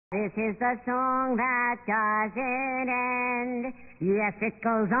This is the song that doesn't end. Yes, it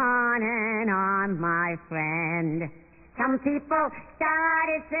goes on and on, my friend. Some people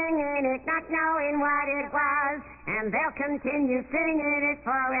started singing it, not knowing what it was, and they'll continue singing it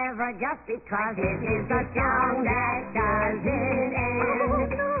forever just because this is the song that doesn't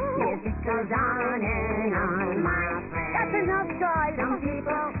end. Yes, it goes on and on, my friend. That's enough, guys. Some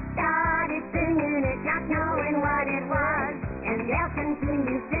people started singing it, not knowing what it was, and they'll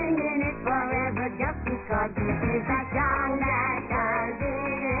continue singing it forever just because this is the song that doesn't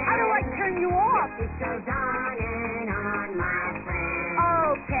end. How do I turn you off? It goes on and on, my friend.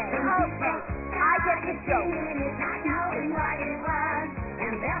 Okay. I get the joke. Not knowing what it was,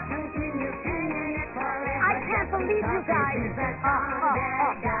 and they'll continue singing it forever. I can't believe you guys.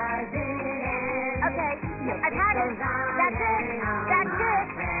 Okay, I've had it. That's it.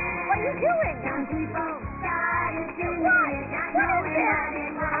 What are you doing? Some people started singing it, not What is knowing this? what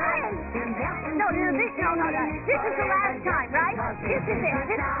it was. No. This is the last time, right? This is it.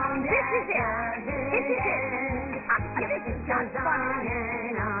 This is it. This is not funny.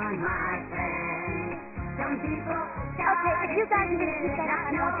 Okay, if you guys are going to keep that up,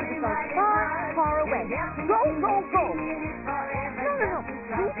 I want you to go far away. Go. No.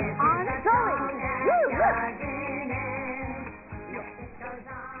 Keep on going. Woo.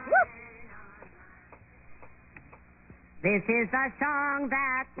 This is the song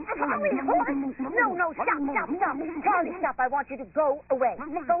that... No, stop. Charlie, stop. I want you to go away.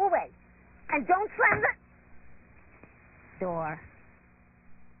 Go away. And don't slam the door.